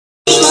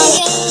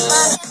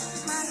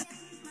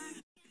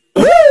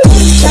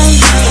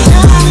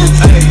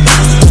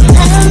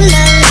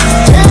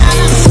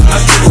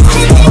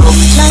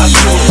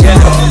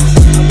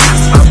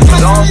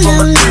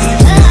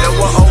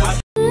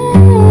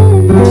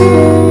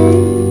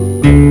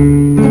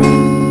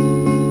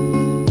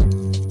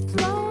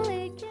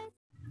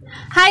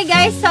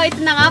ito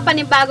na nga,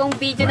 panibagong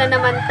video na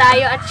naman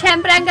tayo. At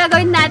syempre, ang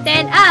gagawin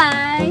natin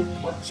ay,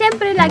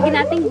 syempre, lagi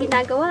natin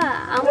ginagawa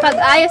ang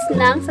pag-ayos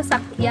ng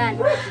sasakyan.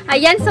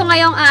 Ayan, so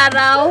ngayong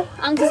araw,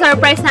 ang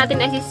surprise natin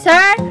ay si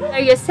Sir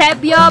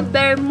Eusebio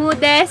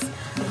Bermudez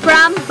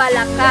from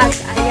Balacag.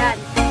 Ayan.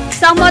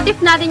 So, ang motif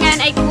natin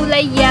ngayon ay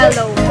kulay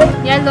yellow.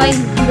 Yellow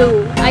and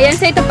blue. Ayan,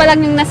 so ito pa lang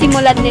yung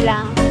nasimulan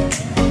nila.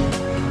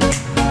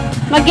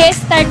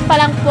 Mag-start pa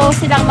lang po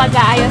silang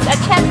mag-aayos.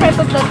 At syempre,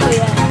 pagluto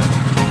yan.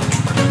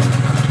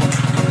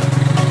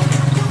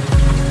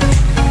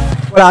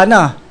 Wala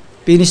na.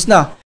 Finish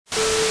na.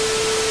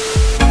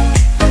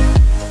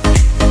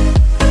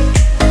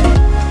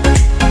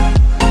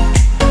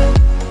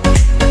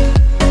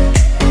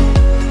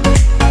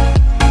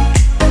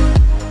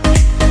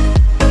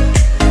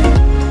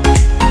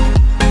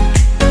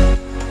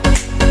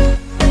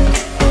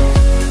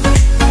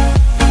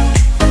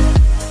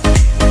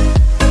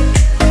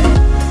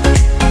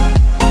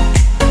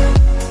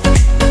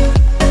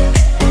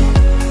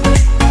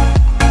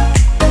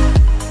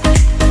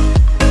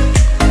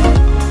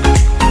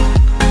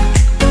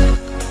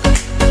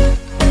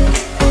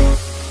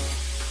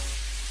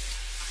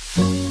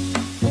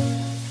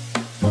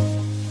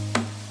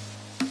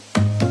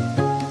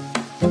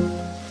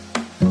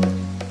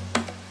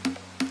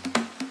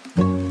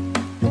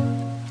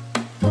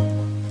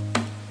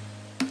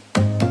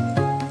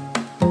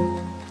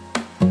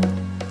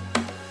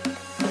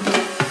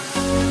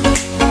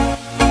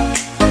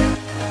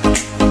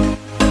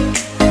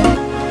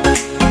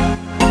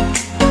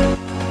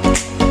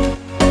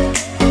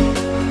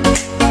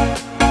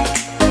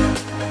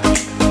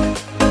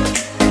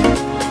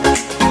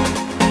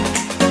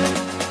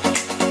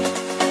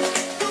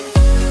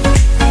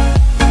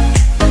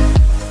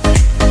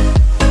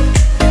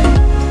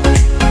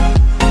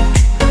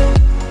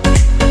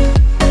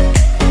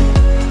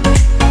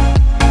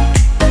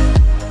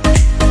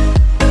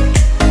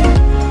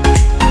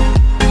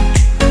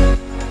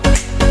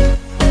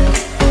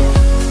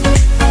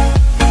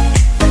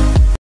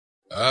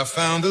 I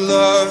found a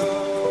love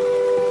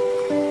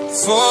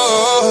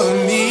for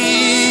me.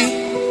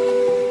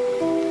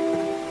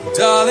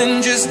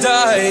 Darling, just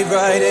dive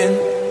right in,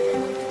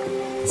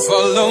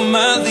 follow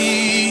my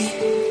lead.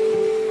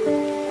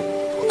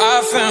 I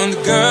found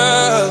a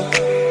girl,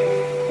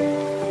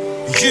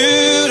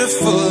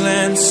 beautiful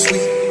and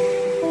sweet.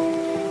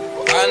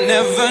 I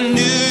never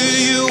knew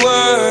you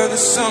were the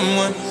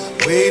someone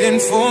waiting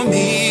for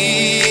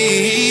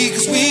me.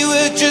 'Cause we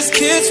were just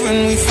kids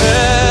when we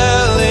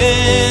fell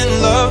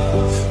in love,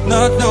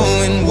 not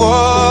knowing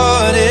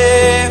what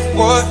it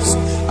was.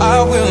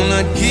 I will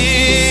not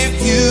give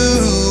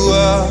you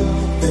up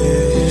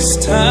this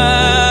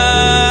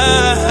time.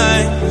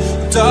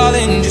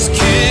 Darling, just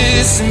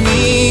kiss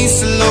me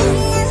slow.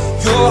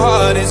 Your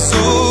heart is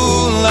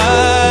all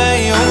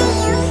I own,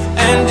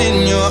 and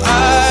in your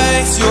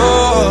eyes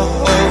you're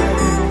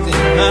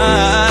holding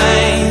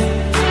mine.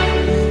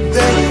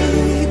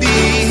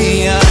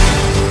 Baby, I'm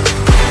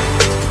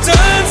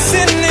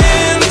dancing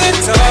in the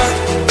dark,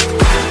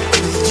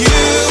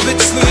 you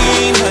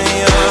between my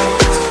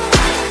arms,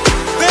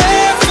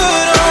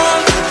 barefoot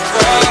on the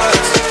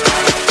grass.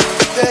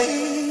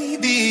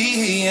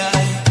 Baby,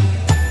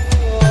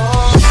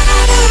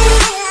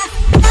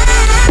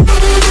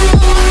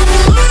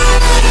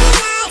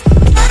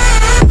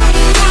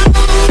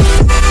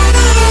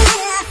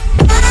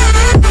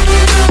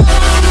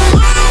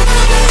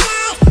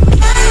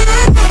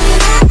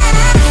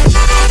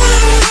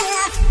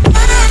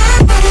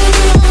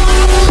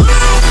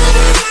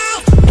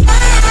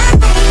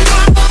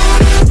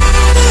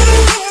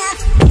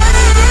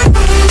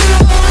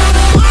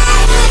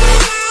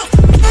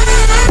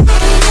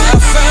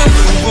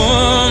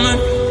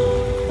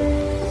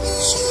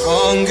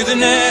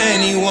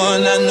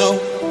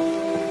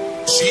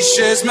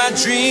 my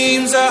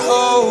dreams. I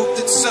hope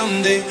that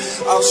someday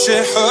I'll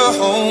share her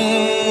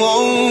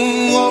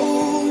home.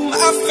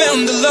 I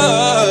found a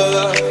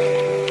love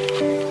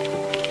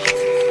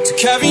to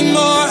carry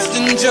more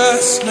than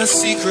just my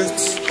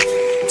secrets,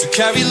 to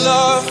carry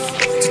love,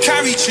 to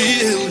carry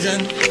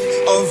children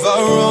of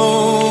our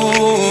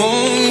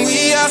own.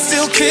 We are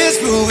still kids,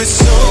 but we're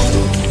so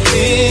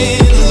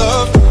in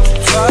love,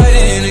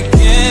 fighting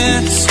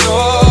against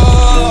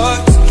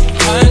odds.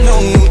 I know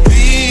we'll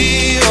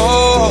be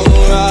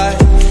alright.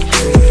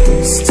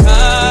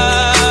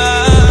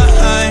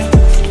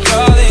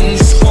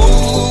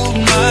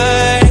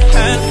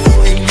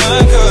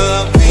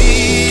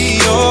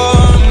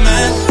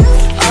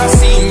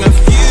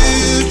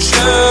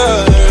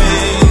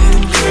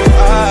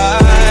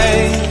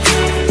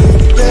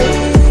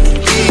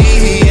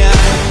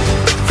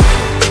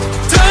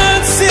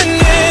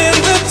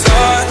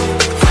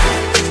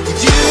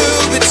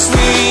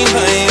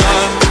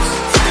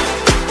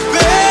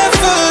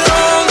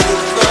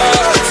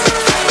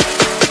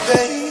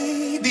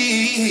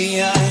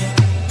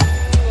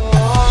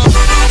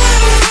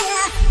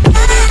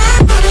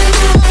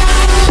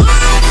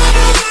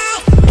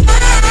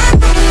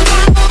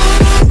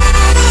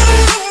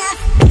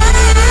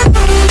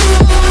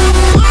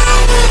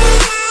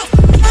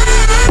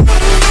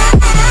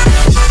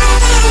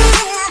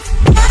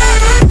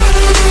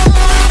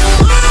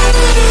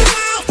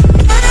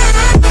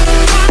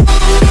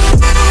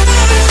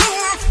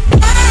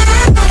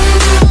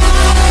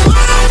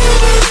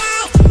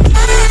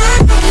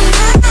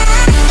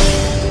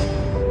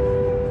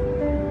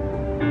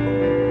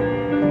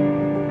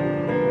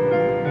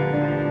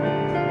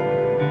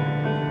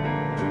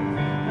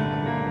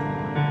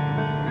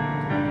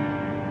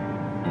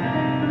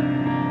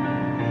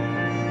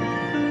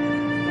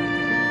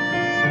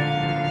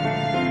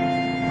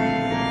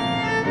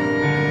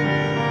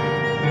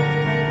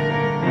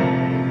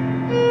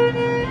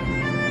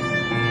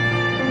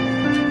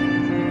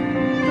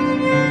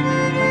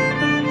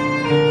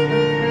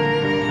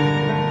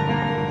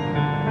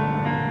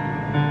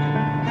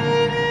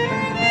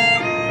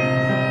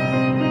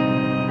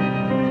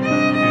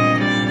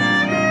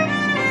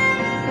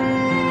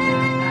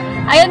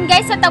 Ayun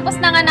guys, so tapos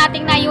na nga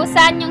nating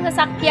nayusan yung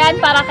sasakyan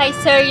para kay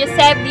Sir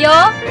Eusebio.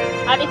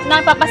 At ito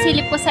na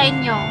papasilip ko sa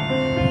inyo.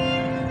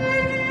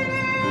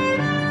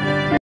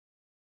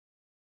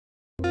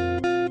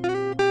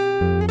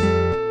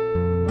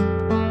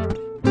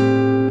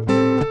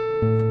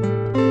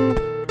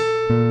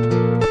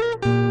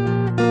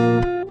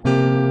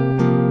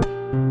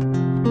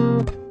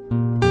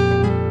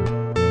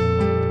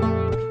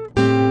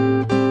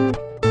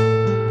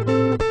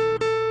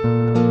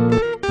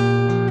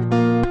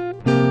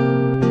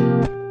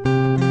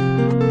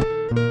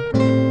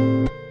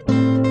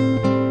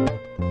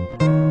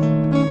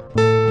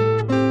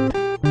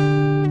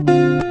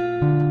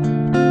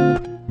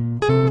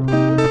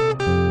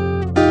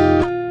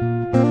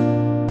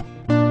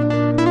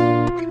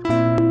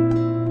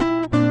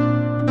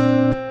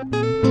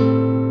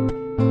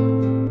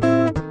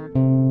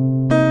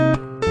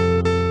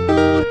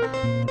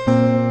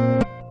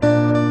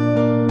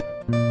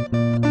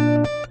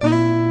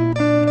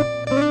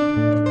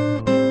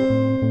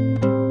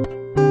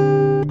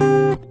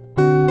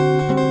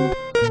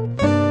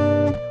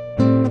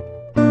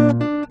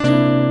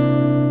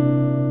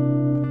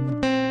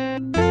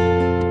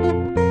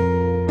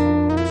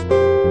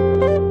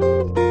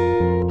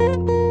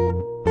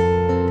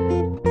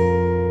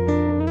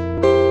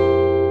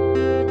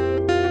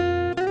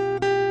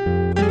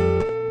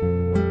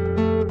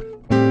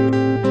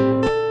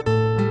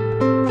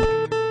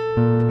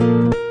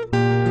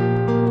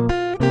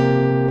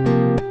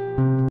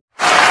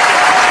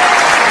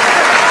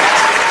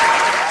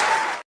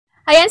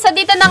 Ayan, so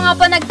dito na nga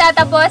po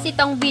nagtatapos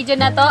itong video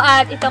na to.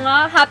 At ito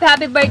nga,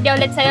 happy birthday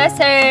ulit sa'yo,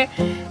 Sir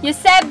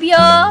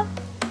Eusebio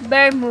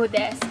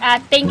Bermudez.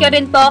 At thank you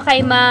rin po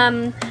kay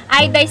Ma'am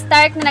Aida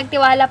Stark na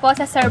nagtiwala po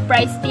sa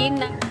surprise team.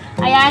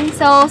 Ayan,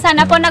 so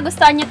sana po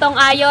nagustuhan nyo tong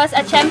ayos.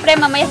 At syempre,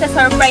 mamaya sa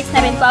surprise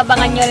na rin po,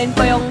 abangan nyo rin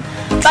po yung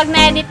pag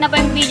na-edit na po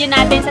yung video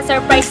natin sa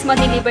surprise mo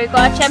deliver ko.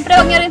 At syempre,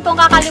 huwag nyo rin pong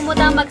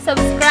kakalimutan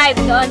mag-subscribe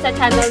doon sa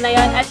channel na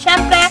yon. At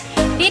syempre,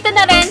 dito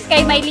na rin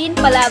kay Maylene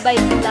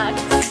Palabay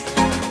Vlogs.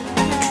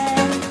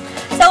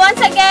 So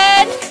once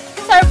again,